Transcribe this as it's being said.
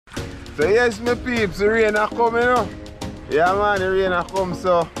So yes, my peeps, the rain a come, you know. Yeah man, the rain a come,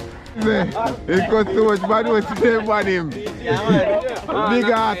 so. It got too much bad words to them on him.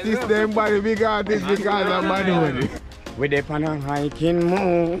 Big artist, them body, big artist because of bad words. With the pan and hiking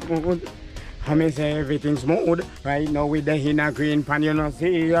mood. I mean say everything's smooth. Right now with the inner green pan, you know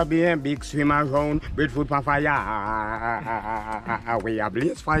see a big swim around. Breadfruit pan fire. We a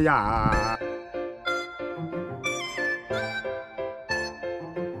blaze fire.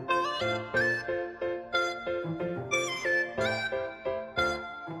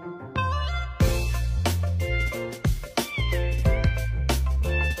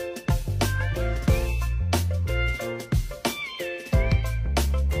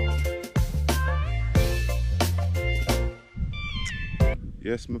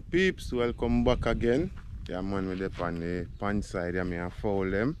 Yes, my peeps, welcome back again. Yeah man, with the pan side, yeah, me I foul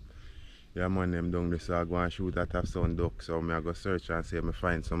them. Yeah man, them down this I go and shoot at a sun duck, so I go search and see if I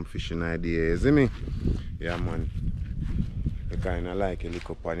find some fishing idea, see me? Yeah man, I kinda like a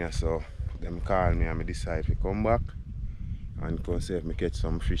little pan here, so them call me and I decide to come back and come see if I catch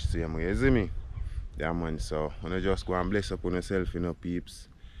some fish same way, you see me? Yeah man, so I just go and bless up on yourself, you know, peeps.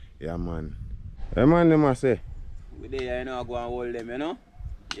 Yeah man. Yeah man, them I say. We there, you know, I go and hold them, you know?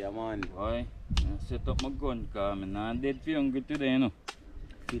 Yeah man. Boy, I set up my gun because I'm not dead for hungry today, you know.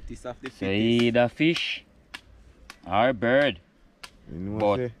 Fittest of the fittest. So either fish or bird.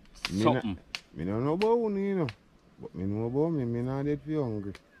 But something. I don't know about you, you know. But I know about me, I'm not dead for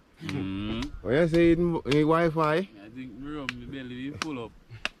hungry. What you say, eating Wi-Fi? I think my rum, my belly will full up.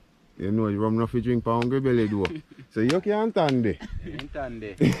 You know, you rum not drink for hungry belly though. So you can't stand there.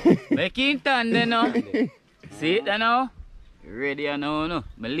 Make it stand there now. See it now? Ready now, no?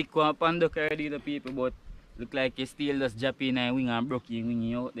 I lick one pan duck already the people, but look like you still just drop in a wing and broke your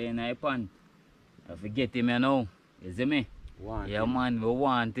wing out there in a pan. I forget him, you know. You see me? Yeah man, we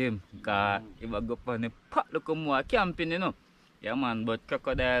want him. Because if I go on the pot, look more camping, you know. Yeah man, but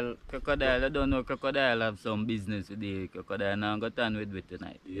crocodile, I don't know, crocodile have some business with the crocodile now got on with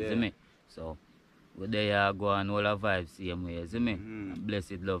tonight. You see me? So, we there go on all our vibes same way, you see me?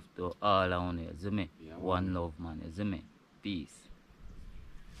 Blessed love to all around here, you see me? Yeah, one love man, you see me? Peace.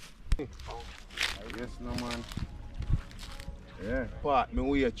 Yes, no man. Yeah, part me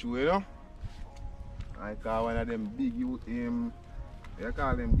wait you, you know. I call one of them big youth, they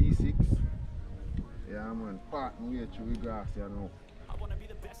call them D6. Yeah man, part me wait you with grass, you know. I wanna be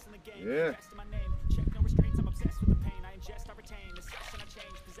the best in the game. Yeah. Best in my name. Check no restraints, I'm obsessed with the pain. I ingest, I retain. The session I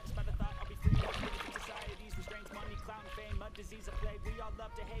change. Possessed by the thought I'll be free. Society's restraints, money, clown, fame, mud, disease, a plague. We all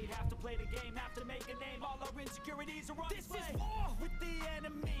love to hate, have to play the game, have to make a name. All our insecurities are on display. This is war with the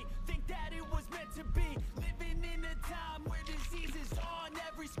enemy. Think that it was meant to be. Living in a time where disease is on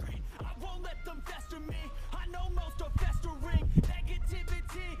every screen. I won't let them fester me. I know most are festering.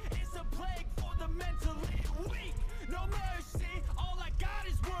 Negativity is a plague for the mentally weak. No mercy, all I got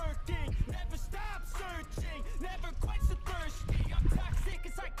is working. Never stop searching, never quite so thirsty. I'm toxic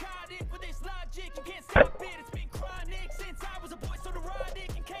and psychotic with this logic. You can't stop it, it's been chronic since I was a boy, so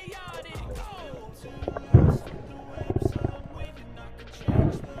neurotic and chaotic. Oh.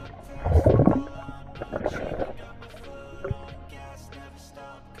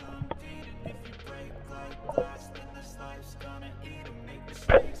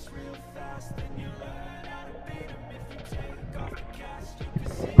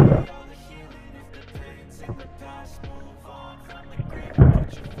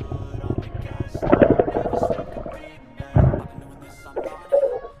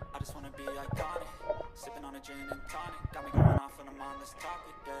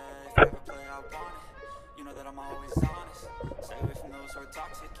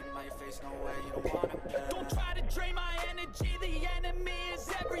 Don't try to drain my energy, the enemy is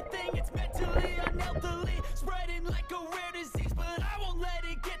everything. It's mentally, unhealthily, spreading like a rare disease. But I won't let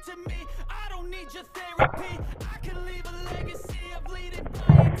it get to me, I don't need your therapy. I can leave a legacy of leading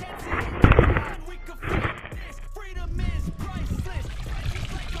by intensity. Come on, we can fight this, freedom is priceless.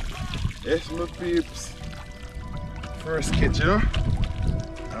 Yes, my peeps. First catch, you know.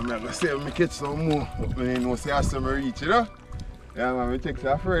 I'm not gonna say I'm gonna catch some more, but I know say I some reach, you know. Yeah man, I take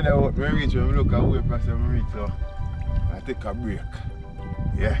some further out when I reach, when I look away past some reach, so I take a break.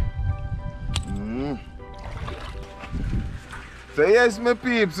 Yeah. So yes, my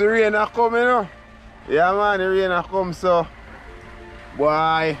peeps, the rain a come, you know. Yeah man, the rain a come, so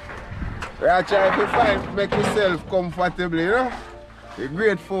boy, we are trying to find, make yourself comfortable, you know. You're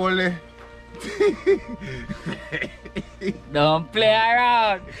grateful. Don't play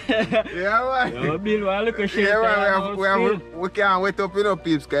around. Yeah man. Yo, Bill, want to look at shit. Yeah man, we can't wait up, you know,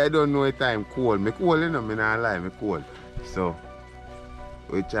 peeps, because I don't know the time cold. Me cold, you know, me not lie, me cold. So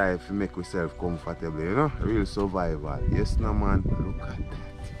we try to make ourselves comfortable, you know? Real survival. Yes, no man. Look at that.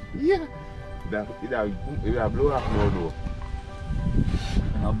 Yeah. It blow up now though.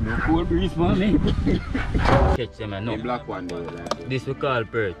 And blow cool breeze, man. Catch them, no. The black one there. This we call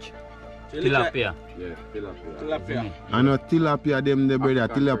perch. Tilapia. Yeah, tilapia. I know tilapia them the brother.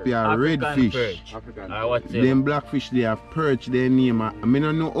 Tilapia red African fish. perch. African. What's it? Them blackfish they have perch their name. I mean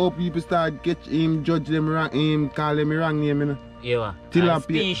I know how people start get him judge them wrong, him call them wrong name, you know. Yeah.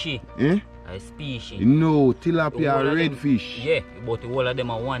 Tilapia. Species. Eh? A species. No, tilapia The red them, fish. Yeah, but the whole of them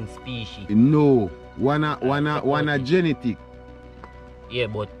are one species. No, one a genetic. Yeah,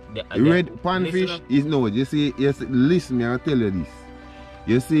 but the Red panfish is no. You see, listen me, I'll tell you this.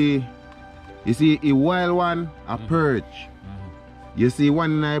 You see, a wild one a perch. You see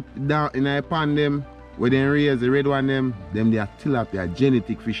one in a pond them where they raise the red one them they are tilapia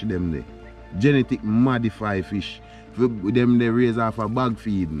genetic fish them there. Genetic modified fish. Them they raise off a bag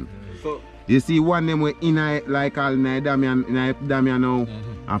feeding. So you see one them where in a like all in a damian now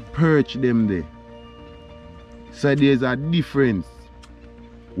a perch them there. So there's a difference.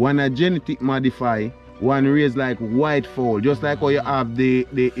 One a genetic modify, one raised like white fowl, just like how you have the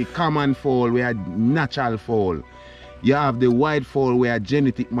common fowl where natural fowl. You have the white fowl where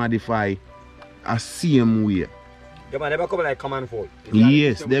genetic modify a same way. Yeah, man, never come like common fowl.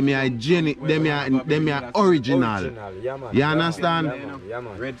 Yes, them are original. Yeah, man. You understand? Yeah,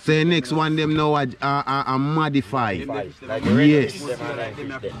 man. Say next one them now are modified. Like Yes.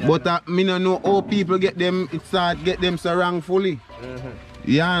 But But me no know how people get them so wrongfully.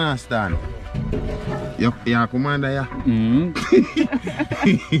 You understand? Yeah, commander, yeah.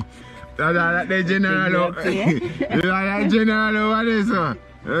 That's the general. The general what is it?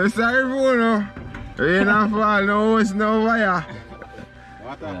 Sorry for no. Rain and fall, no house, no fire.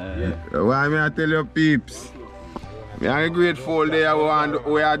 Why me I tell you peeps? Me are grateful there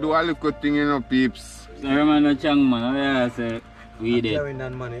we are do a little thing, you know, peeps. Sorry man, no chang man, I say we did.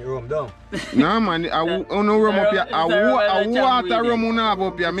 No man, I no rum up here. I water rum on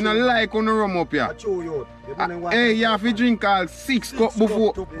up here. Me no like on rum up here. Hey, you have to drink all 6 cups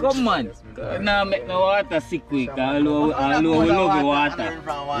before. Come on. Now make my water sick quick. All we love the water.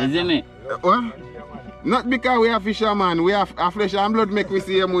 You see me? What? Not because we are fisherman, we have a flesh and blood make we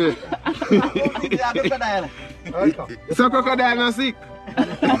see him way. So crocodile not sick. I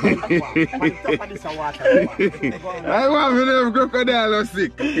want to know if crocodile not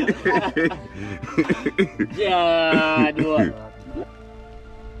sick. Yeah, do it.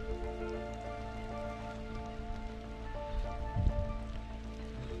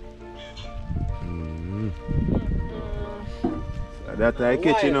 That I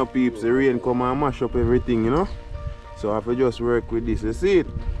catching up peeps, the rain come and mash up everything, you know. So I have to just work with this, you see it?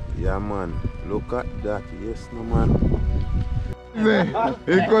 Yeah man, look at that, yes no man.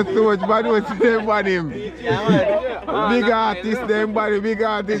 It got too much bad words them on him. Big artist them body, big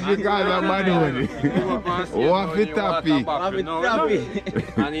artist because of bad word. What fit happy?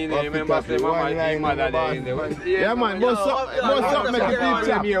 And he remember say mama mother there in the Yeah man, but something make the people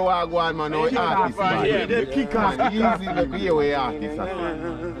them here walk one man, no artist man. The kick off easy to be away artist.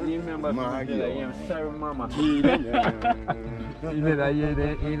 remember sorry mama. He never hear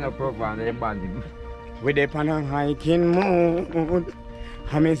the in a program they band him. We dey on a hiking mood.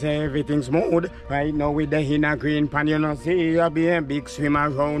 I me say everything's smooth. Right now with the inner green pan, you know see I be a big swim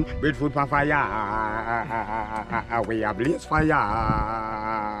around. Breadfruit on fire. We a blaze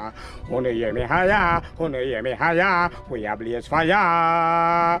fire. Wanna hear me higher? Wanna hear me higher? We a blaze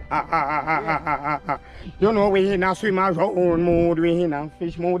fire. You know we in a swim around mood. We in a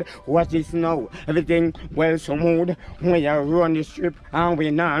fish mood. Watch this now. Everything well so mood. We a run the strip and we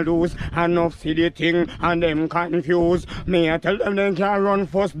not lose. Enough see the thing and them confused. Me I tell them they can run.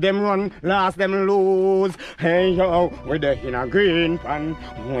 First them run, last them lose. Hey yo, with the inner green pan,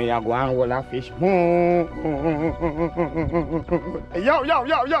 we are going hold a fish mood. Yo, yo,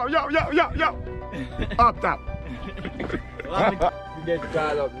 yo, yo, yo, yo, yo, yo. Up top. Get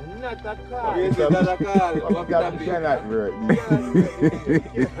called up, not a call. Yes, not a call. What can be that, bro?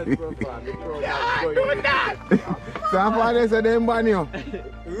 Do that. So far they say them ban you.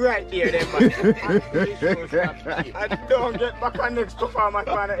 Right here, them man. And don't get back on next performance,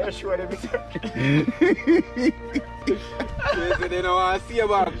 man. I assure them. Yes, they don't want to see you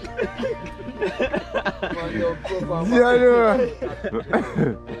back.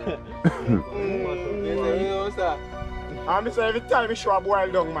 I'm say every time we show a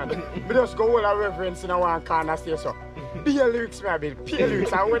boiled down, man. We just go all a reverence in our corner, stay so. Be lyrics, maybe. Pay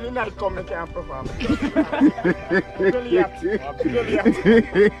lyrics. And when the night come, I can't perform. Goliath. Goliath.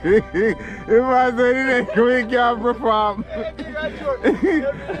 If I say the night come, I can't perform.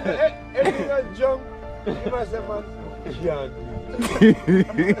 Everyone jump. You must have man.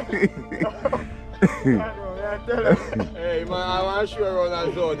 Hey man, I want to show around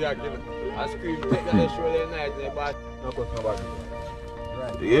and Zodiac. I scream, take that show the night, but no cut no back.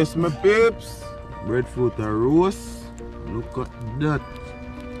 Right. Yes, my peeps. Breadfruit and roast. Look at that.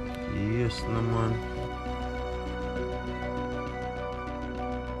 Yes, no man.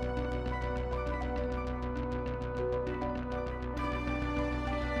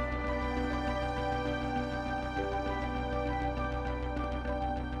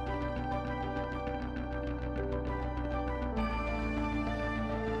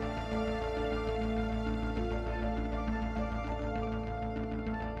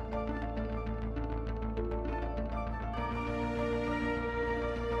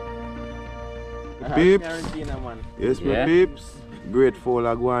 Peeps, yes my peeps, grateful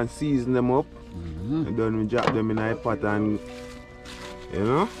I go and season them up. And then we drop them in a pot and, you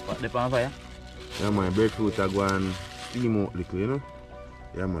know. Put them on fire. Yeah man, breadfruit I go and steam out little, you know.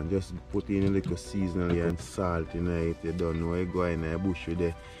 Yeah man, just put in a little seasoning and salt in it. You don't know, you go in the bush with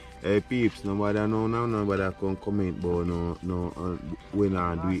it. Hey peeps, nobody know now, nobody can comment about no, we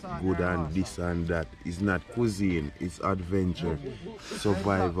not do it good and this and that. It's not cuisine, it's adventure,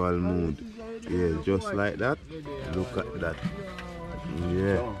 survival mood. Yeah, just like that. Look at that.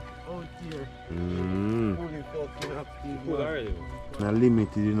 Yeah. Now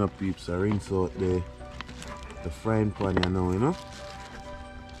limited, you know, peeps. I rinse out the frying pan, you know.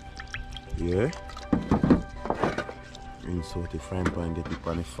 Yeah. Rinse out the frying pan, get it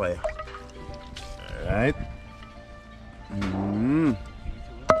on the fire. Alright.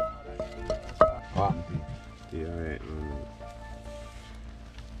 Yeah, right.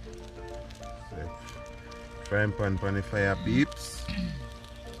 Frying pan on the fire, peeps.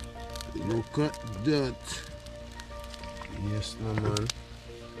 Look at that. Yes, no man.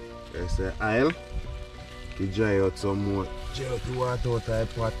 There's the oil. To dry out some more. Dry out the water out of the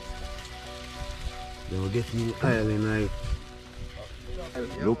pot. Then we'll get new oil in it.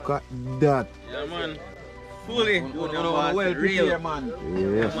 Look at that. Yeah man. Fully. Well real man.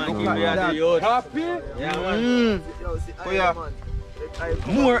 Yes, Man, no give me man. a day out. Happy? Yeah man. Oh yeah.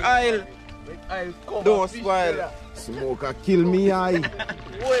 More oil. Don't spoil. Smoke a kill me eye.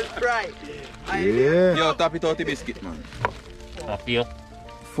 Well fry. Yeah. Yo, tap it out the biscuit man. Happy you.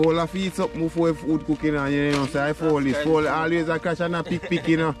 Fold a feet up, move for food cooking and you know, so I fold this. Fold always a catch and a pick,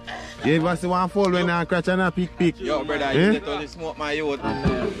 you know. You ever see one fold when I catch and a pick? Yo brother, you get all the smoke my youth. Ah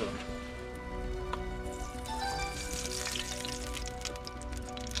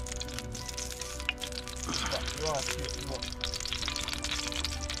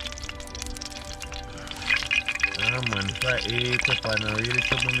man, fry it up and really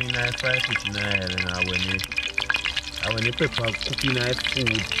something in a fry fish in the when the pepper cooking in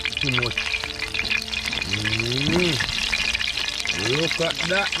food too much. Look at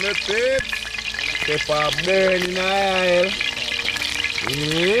that, my peeps. Pepper burn in the oil.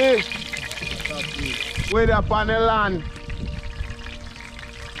 Way up on the land.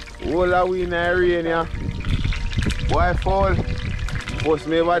 All the way in the rain, yeah. Boy fall. First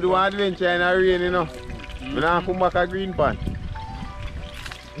me ever do an adventure in the rain, you know. I don't come back a green pan.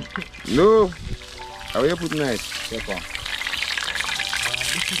 No. How you put nice? Pepper.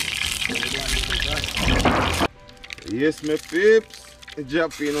 Yes, my peeps.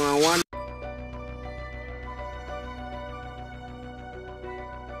 Drop in on one.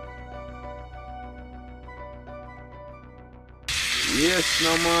 Yes,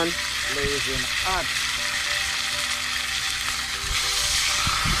 no man. Blazing hot.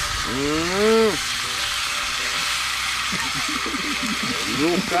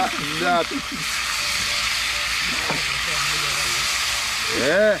 Look at that.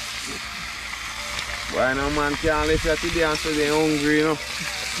 Yeah. Why no man can't live here today and say they're hungry, you know?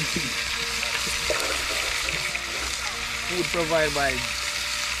 Food provided by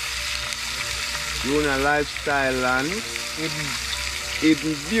Luna Lifestyle Land.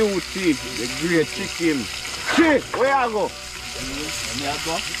 Hidden Beauty, the great chicken. Shit, where I go?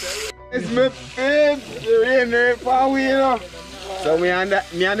 It's my peeps, the rain right far away, you know. So me and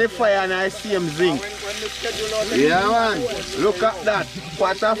the fire and I see him zinc. Yeah man, look at that.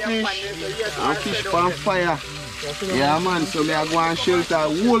 Pot of fish and fish on fire. Yeah man, so me I go and shelter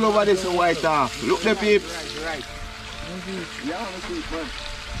all over this white off. Look the peeps.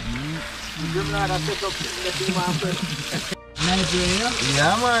 Nice rain, yeah?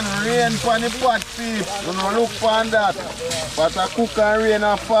 Yeah man, rain pan the pot see. You know look pan that. Pot a cook and rain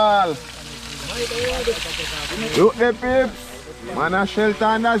a fall. Look the peeps. Man a shelter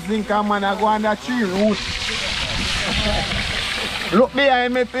and a zinc and man a go on the tree root. Look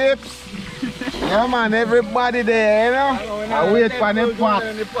behind me peeps. Yeah man, everybody there, you know. I wait for the pot.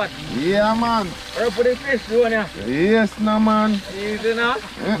 Yeah man. Or put the fish on ya. Yes no man. Easy now.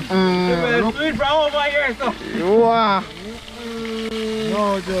 Look. Do it from over here, so. You are.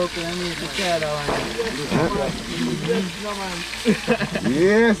 No joke, I need to tell that one.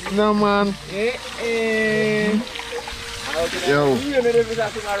 Yes no man. Yo.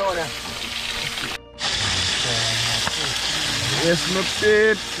 Yes, my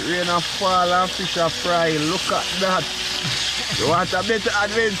peeps, rain a fall and fish a fry. Look at that. You want a better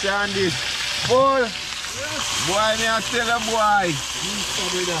adventure on this? Full. Boy, me a tell a boy.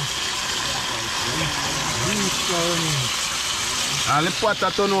 All the pot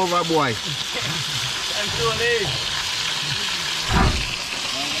a turn over, boy.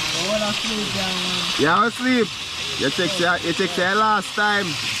 You have sleep. You take your last time.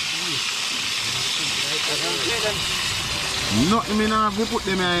 Nothing me now, we put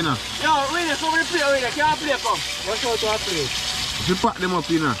them here, you know. Yo, really, somebody play with it. Can't play, come. Watch out to play. If you pack them up,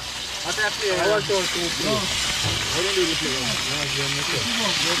 you know. Watch out to play. Watch out to play. I don't do the play.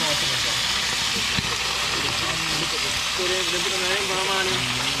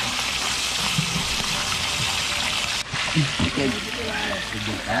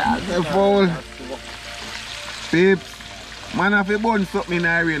 The foul. Peeps, man have to burn something in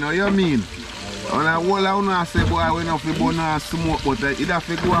the rain, what you mean? And I whole of you say, boy, we don't have to burn no smoke, but it have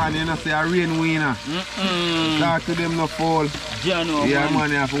to go on, you know, say a rain winner. Talk to them no fall. Jano, Yeah, man,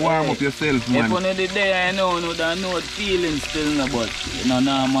 you have to warm up yourself, man. If on the day I know, no, that no feeling still, no, but no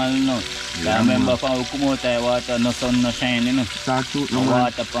normal, no. Yeah, I remember when we come out of water, no sun, no shine, you know. Start shoot no No man.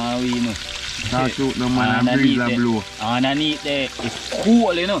 water pan we, no. Start shoot no man and breeze a blow. Underneath there, it's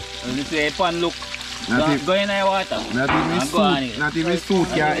cool, you know. This way pan look. Go in the water. Not even suit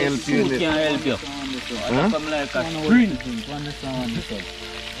can help you. Suit can help you. Huh? Come like a spring.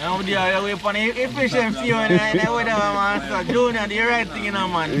 Now, dear, we put efficiency on the weather, man. So, Junior, the right thing, you know,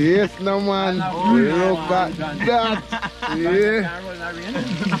 man. Yes, no man. Look at that. Yeah.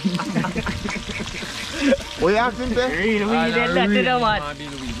 What you asking there? Real weed and that to the man.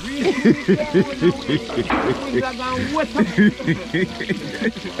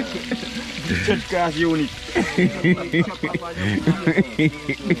 Third class unit.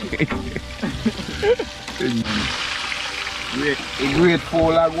 Great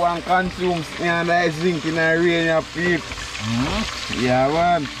fall I go and consume and I zinc in a rain of people. Yeah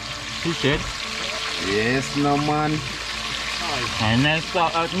man. Push it. Yes no man. And next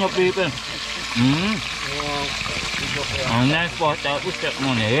spot out no people. And next spot out push that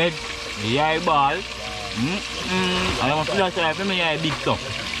on the head. The eyeball. I want to flash like me eye big stuff.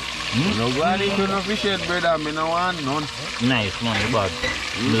 No go and eat no fish head brother, I no want none. Nice man, bad.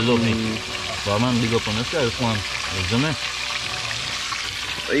 You love me. So man, big up on yourself man. You see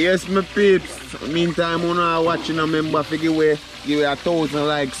me? Yes my peeps. Meantime you know watching a member for give away 1,000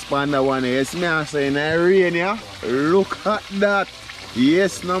 likes on that one. Yes me I say in the rain yeah. Look at that.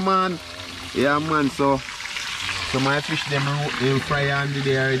 Yes no man. Yeah man, so my fish them fry on the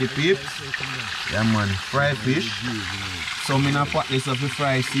day already peeps. Yeah man, fry fish. So me na pot this up to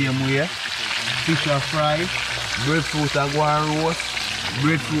fry same way. Fish are fry. Breadfruit are go and roast.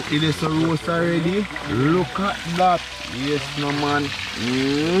 Breadfruit it is roast already. Look at that. Yes no man.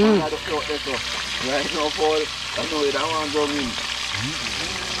 Right now, Paul. I know you don't want to go in.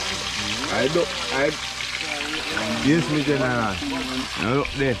 Yes me general. Now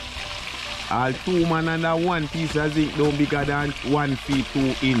look there. All 2 man under 1 piece of zinc don't bigger than 1 feet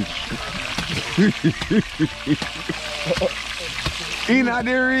 2 inch. In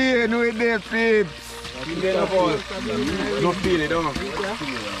the rain with the peeps. Don't feel it, don't.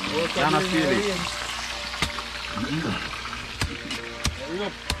 Don't feel it.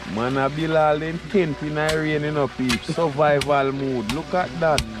 Man a bill all in tent in the rain you know peeps. Survival mood. Look at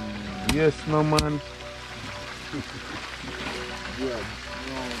that. Yes no man.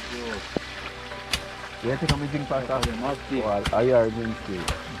 Yeah, take a meeting pass off. Well, I are going to.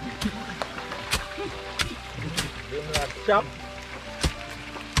 Chop.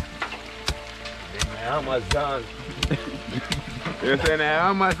 Amazon. You say na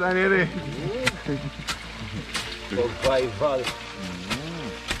Amazon here. Survival.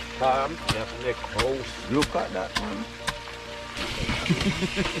 Farm, neck house. Look at that man.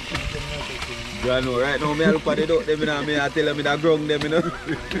 You know, right now, me look at the duck them, I tell them I ground them, you know.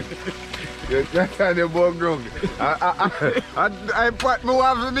 You can't tell the bug wrong. I put my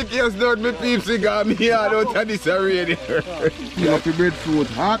wife in the case down, my peeps cigar, me hard out of this already. You have to breadfruit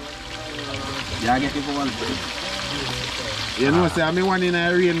hot. Yeah, I get it for one. You know, say, I'm one in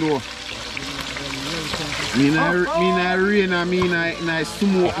a rain though. Me in a rain, I mean I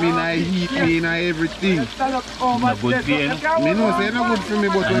smoke, me in a heat, me in a everything. Not good for you, no? Me know say it's not good for me,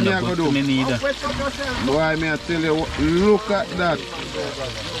 but when I go do. Me neither. Boy, me I tell you, look at that.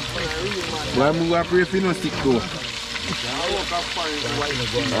 Boy, I'm going to pray for no sick though. I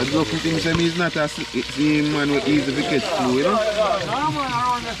don't think say me is not a same man with easy to catch flu, you know?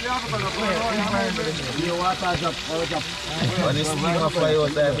 When the steam of fly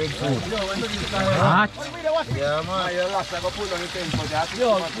out there, big food. Hot. Yeah, man, you last I go put on the tempo.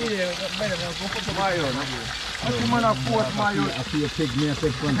 Yo, better go put the mayo. What's the man of fourth mayo? I see a pig, me a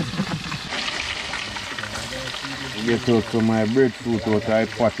second. Get out some my breadfruit out of the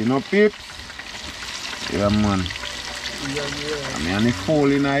pot, you know, peeps? Yeah, man. I mean, they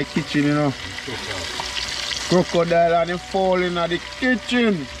fall in the kitchen, you know. Crocodile and they fall in the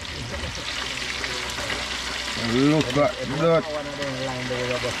kitchen. Look at that.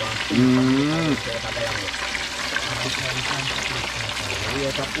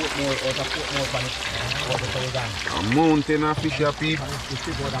 A mountain of fish, people.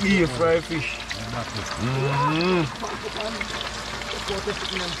 Deep fried fish.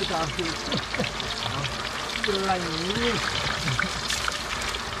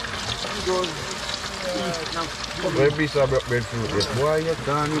 Where piece of breadfruit? Yes, boy, you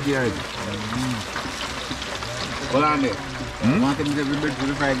can't eat it. Hold on there. You want to get the breadfruit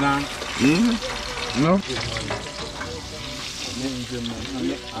before I gone? No?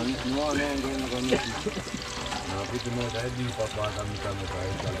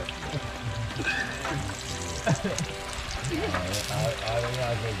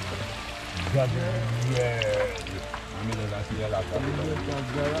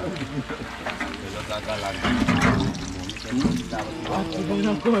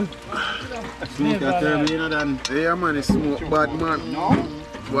 Yeah, man, it's smoke bad, man.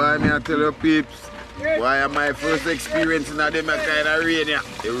 Why me I tell you, peeps? Why am my first experience in them kind of rain?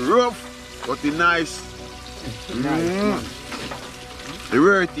 It's rough, but it's nice. It's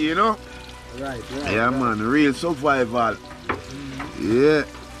worthy, you know? Right. Yeah, man, real survival. Yeah.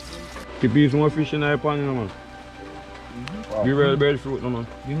 Keep eating more fish in the pan, you know, man. Give her breadfruit, no, man.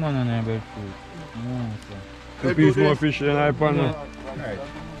 You man on the breadfruit. Keep eating more fish in the pan, no. Right.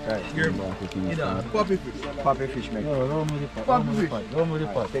 Poppy fish, mate. No, roll with the pot. Roll with the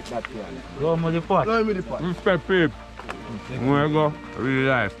pot. Take that here. Roll with the pot. Respect, peep. Where you go? Real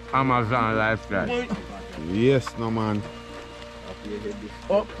life. Amazon lifestyle. Yes, no, man.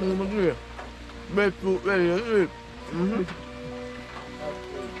 Oh, no, no, breadfruit, ready.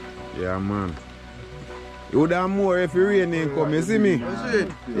 Yeah, man. You would have more if the rain ain't come, you see me?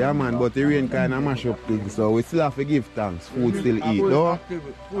 Yeah, man, but the rain kind of mash up things, so we still have to give thanks. Food still eat, though.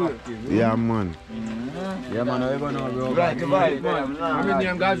 Yeah, man. Yeah, man, I don't know, bro. Right, man. I mean,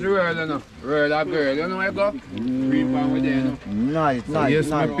 them guys roll, you know. Roll up girl, you know where you go? Green pan with them, you know. Nice. Yes,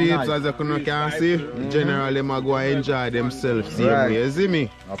 my peeps, as you can see, generally, them go enjoy themselves, see me, you see me?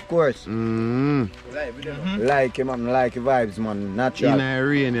 Of course. Like him, man, like vibes, man. Natural. In the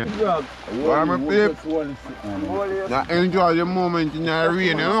rain, yeah. Why, my peeps? Now enjoy the moment in the rain,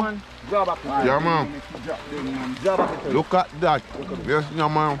 you know? Yeah, man. Look at that. Yes, no,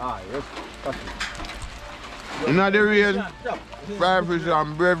 man. In the rain, fried fish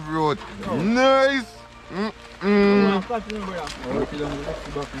and breadfruit. Nice.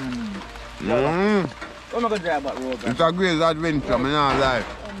 It's a great adventure, man, I like.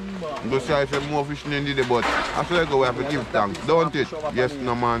 Just say I say more fishing in the day, but after I go, we have to give thanks, don't it? Yes,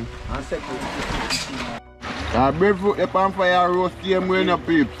 no, man. Breadfruit, the pan fire roast same way, no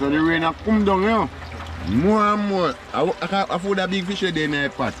peeps, so the rain a come down, you know. More and more. I found a big fish there in the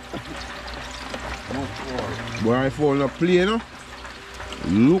pot. But I found a play, you know.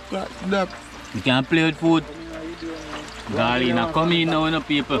 Look at that. You can't play with food. Galina, come in now, no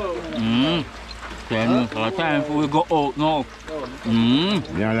people. Time for we go out now.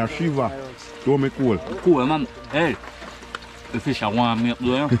 Yeah, the shiver. So me cool. Cool, man. Hey, the fish are warm me up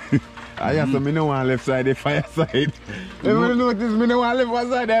there. I have some, me no want left side the fire side. If you notice, me no want left one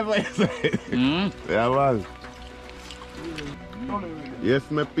side the fire side. Yeah, was. Yes,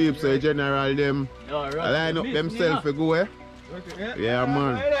 my peeps, say general them. Line up themselves to go, eh? Yeah,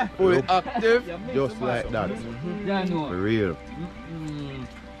 man. Fully active. Just like that. For real.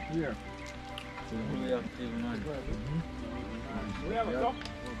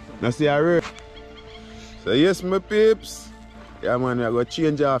 Now see, I read. So yes, my peeps. Yeah man, we are going to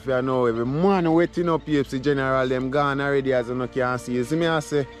change off here now. Every man waiting up here, the general them gone already as you can see. You see me I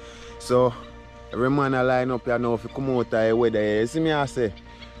say? So every man a line up here now if you come out of the weather here. You see me I say?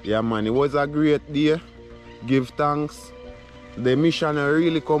 Yeah man, it was a great day. Give thanks. The mission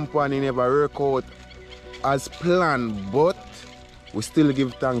really company never work out as planned, but we still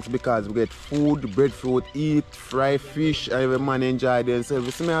give thanks because we get food, breadfruit, eat, fry fish, and every man enjoy themselves.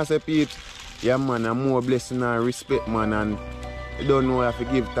 You see me I say peeps? Yeah man, I'm more blessing and respect man, and you don't know if you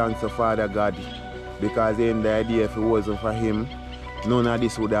give thanks to Father God, because in the idea if it wasn't for him, none of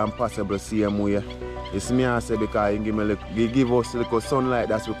this would have been possible same way. You see me I say because he give us a little sunlight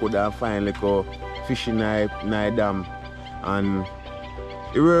that we could have find little fish in the dam, and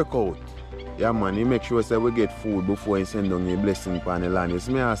it work out. Yeah man, he make sure say we get food before he send down a blessing upon the land. You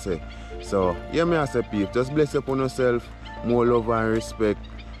see me I say? So yeah me I say people, just bless upon yourself, more love and respect,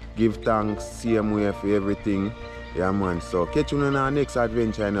 give thanks, same way for everything. Yeah man, so catch you on our next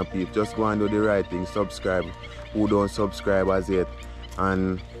adventure in a peep. Just go and do the right thing, subscribe who don't subscribe as yet,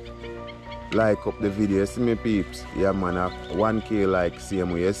 and like up the video. See me peeps? Yeah man, 1K like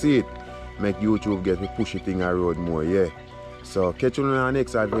same way. You see it? Make YouTube get me push it thing around more, yeah. So catch you on our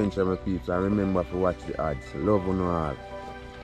next adventure my peeps, and remember to watch the ads. Love you all.